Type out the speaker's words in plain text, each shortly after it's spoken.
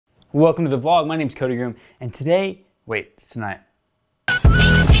Welcome to the vlog. My name's Cody Groom, and today, wait, it's tonight.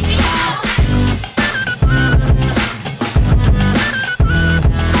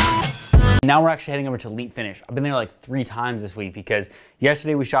 Now we're actually heading over to Elite Finish. I've been there like 3 times this week because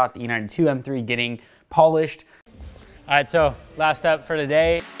yesterday we shot the United 2 M3 getting polished. All right, so last up for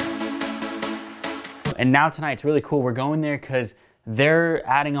today. And now tonight, it's really cool. We're going there because they're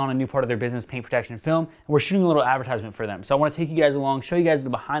adding on a new part of their business, paint protection film, and we're shooting a little advertisement for them. So I want to take you guys along, show you guys the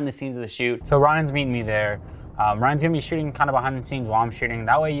behind the scenes of the shoot. So Ryan's meeting me there. Ryan's gonna be shooting kind of behind the scenes while I'm shooting.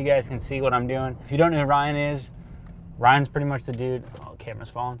 That way you guys can see what I'm doing. If you don't know who Ryan is, Ryan's pretty much the dude. Oh, camera's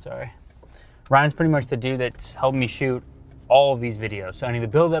falling, sorry. Ryan's pretty much the dude that's helped me shoot all of these videos. So any of the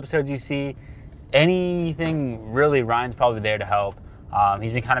build episodes you see, anything really, Ryan's probably there to help.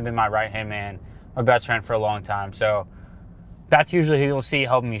 He's been kind of been my right-hand man, my best friend for a long time. So that's usually who you'll see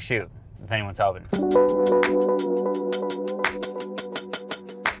helping me shoot, if anyone's helping.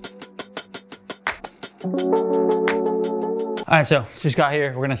 All right, so just got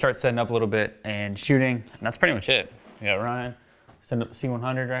here. We're gonna start setting up a little bit and shooting. And that's pretty much it. We got Ryan, setting up the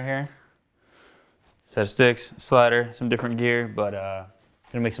C100 right here. Set of sticks, slider, some different gear, but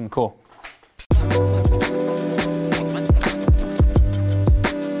gonna make something cool.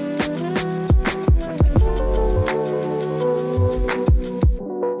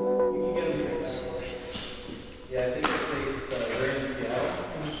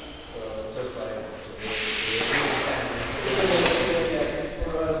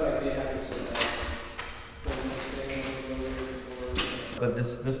 But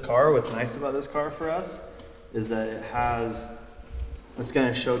this car, what's nice about this car for us is that it's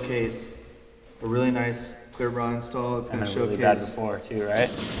going to showcase a really nice clear bra install. It's going to showcase really bad before too,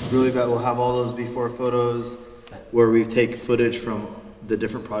 right? Really bad. We'll have all those before photos where we take footage from the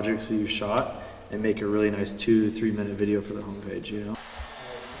different projects that you shot and make a really nice 2-3 minute video for the homepage, you know?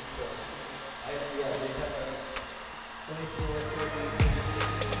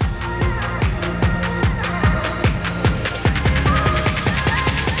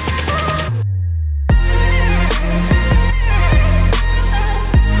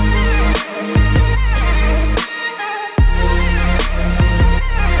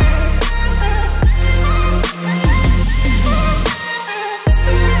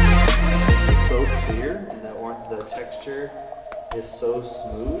 Is so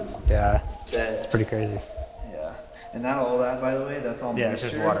smooth. Yeah, that it's pretty crazy. Yeah, and not all that, by the way, that's all moisture. It's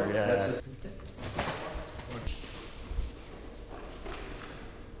just water. Yeah, that's just.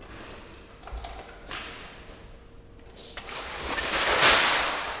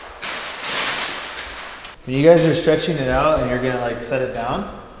 When you guys are stretching it out and you're gonna like set it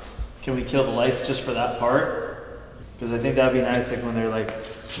down, can we kill the lights just for that part? Because I think that'd be nice, like when they're like,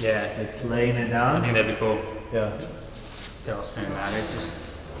 yeah, like laying it down. I think that'd be cool. Yeah. They're all cinematic, just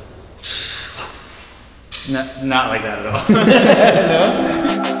not like that at all.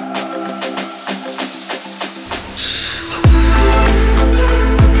 No?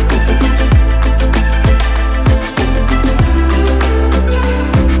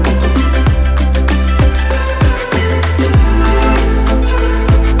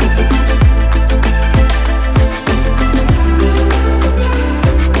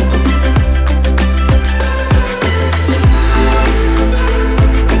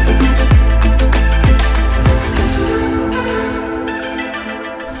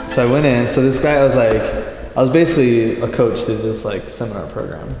 So I went in, so this guy was like, I was basically a coach through this like seminar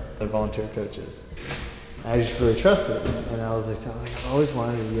program, the volunteer coaches. I just really trusted him, and I was like, I've always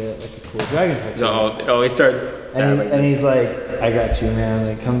wanted to get like a cool dragon tattoo. Oh, it always starts. And he's like, I got you, man.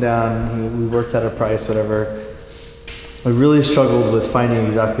 Like, come down. We worked out a price, whatever. I really struggled with finding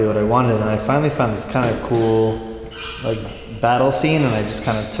exactly what I wanted, and I finally found this kind of cool like battle scene, and I just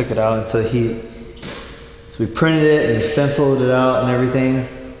kind of took it out. And so we printed it and stenciled it out and everything.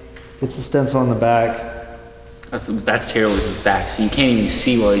 It's a stencil on the back. That's terrible with his back, so you can't even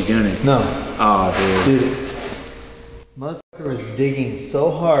see while he's doing it. No. Oh, dude. Motherfucker was digging so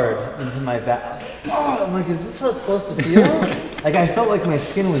hard into my back. I was like, oh, I'm like, is this what it's supposed to feel? Like, I felt like my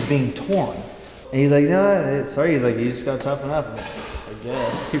skin was being torn. And he's like, no, sorry. He's like, you just gotta toughen up. I'm like, I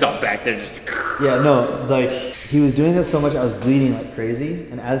guess. He's all back there just. Yeah, no, like, he was doing it so much, I was bleeding like crazy.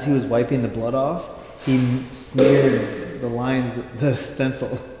 And as he was wiping the blood off, he smeared the lines, the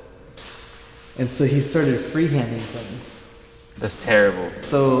stencil. And so he started freehanding things. That's terrible.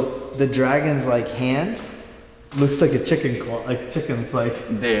 So the dragon's like hand looks like a chicken claw, like chicken's like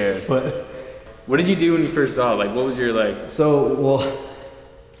foot. What did you do when you first saw it? Like, what was your like? So, well,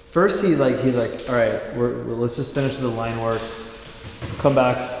 first he's like, all right, let's just finish the line work, come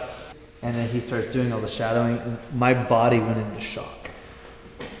back, and then he starts doing all the shadowing. And my body went into shock.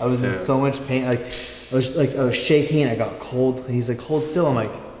 I was in so much pain. Like I was shaking. I got cold. He's like, hold still. I'm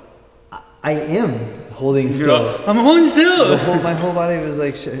like, I am holding still. I'm holding still. My whole body was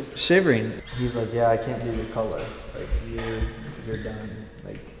like shivering. He's like, yeah, I can't do your color. Like you're done.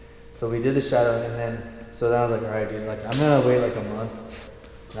 Like, so we did the shadow, and then so then I was like, all right, dude. Like I'm gonna wait like a month.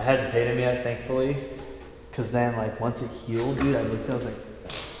 And I hadn't paid him yet, thankfully, because then like once it healed, dude, I looked. I was like,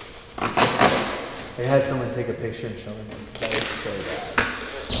 I had someone take a picture and show me. Like, that was so bad.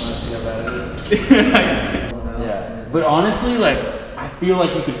 Want to see how bad it is? Yeah. But honestly, like I feel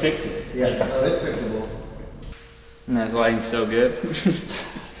like you could fix it. Yeah, no, it's fixable. And that's lighting so good.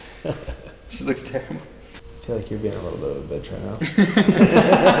 She looks terrible. I feel like you're being a little bit of a bitch right now.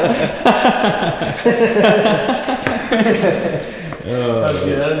 That was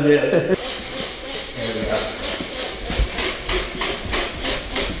good. That was good. There we go.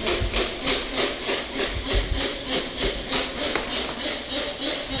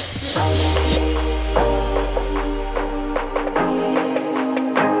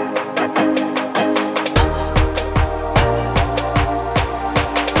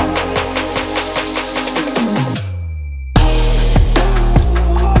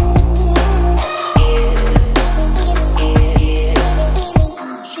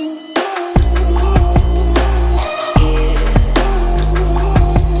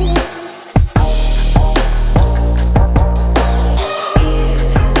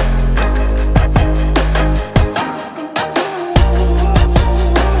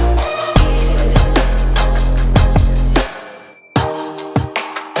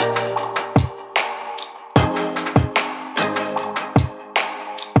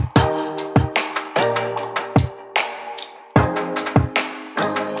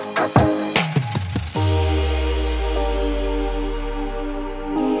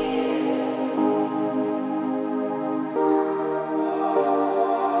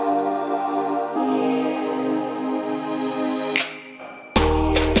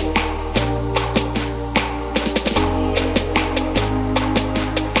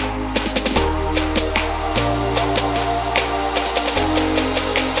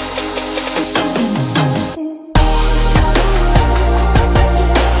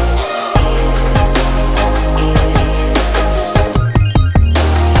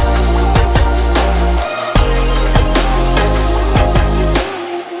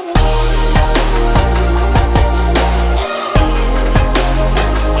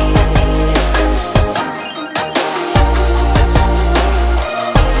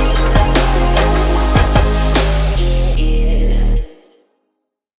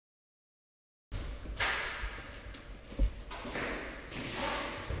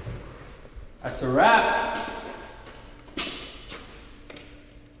 That's a wrap. I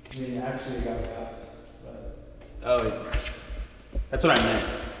mean, actually got gaps, but... Oh, that's what I meant.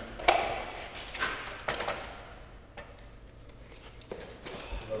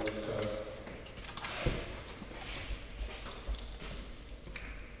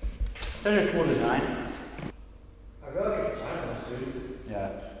 Such a cool design. I feel like it's timeless, dude. Yeah.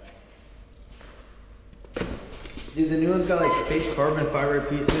 Dude, the new one's got like fake carbon fiber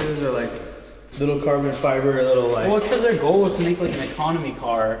pieces or like little carbon fiber, little like... Well, it's because their goal was to make like an economy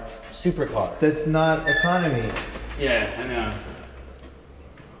car, supercar. That's not economy. Yeah, I know.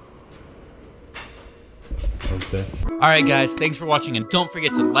 Okay. Alright guys, thanks for watching, and don't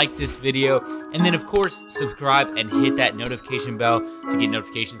forget to like this video, and then of course subscribe and hit that notification bell to get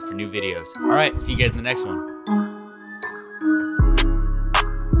notifications for new videos. Alright, see you guys in the next one.